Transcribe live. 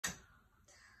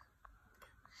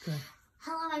Good.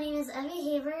 Hello, my name is Evie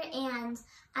Haver, and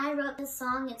I wrote this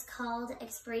song. It's called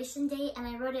Expiration Date, and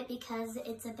I wrote it because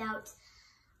it's about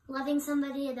loving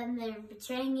somebody, and then they're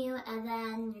betraying you, and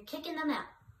then you're kicking them out.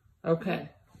 Okay.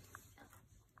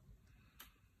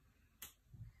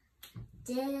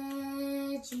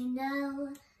 Did you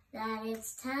know that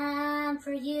it's time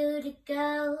for you to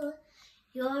go?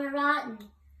 You're rotten,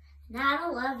 and I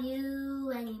don't love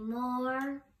you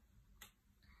anymore.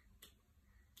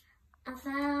 I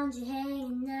found you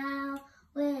hanging out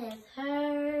with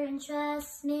her, and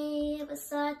trust me, it was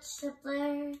such a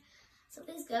blur. So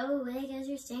please go away, 'cause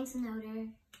your stink's an odor.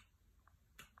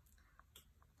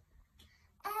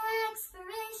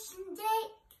 Expiration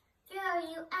date, throw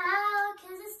you out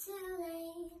 'cause it's too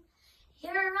late.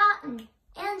 You're rotten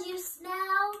and you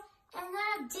smell, and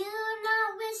I do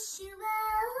not wish you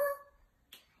well.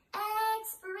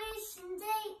 Expiration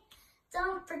date,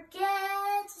 don't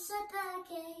forget to shut the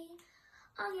gate.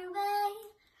 On your way,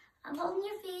 I'm holding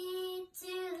your feet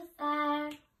to the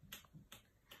fire,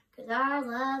 'cause our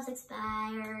love's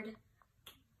expired.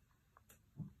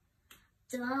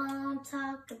 Don't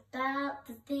talk about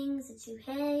the things that you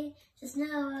hate, just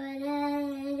know that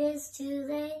it is too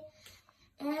late,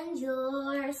 and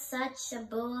you're such a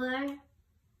bore.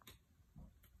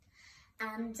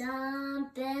 I'm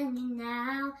dumping you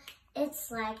now, it's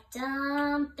like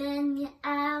dumping you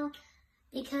out,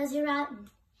 because you're rotten.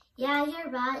 Yeah, you're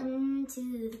rotten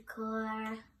to the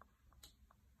core.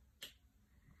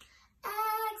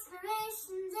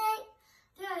 Expiration date,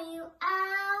 throw you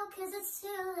out 'cause it's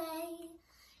too late.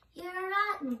 You're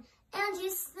rotten and you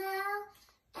smell,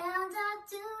 and I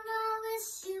do not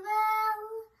wish you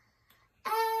well.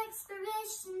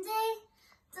 Expiration date,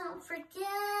 don't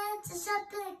forget to shut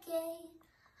the gate.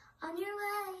 On your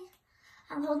way,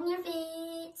 I'm holding your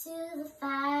feet to the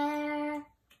fire,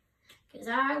 'cause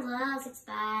our love's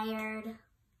expired.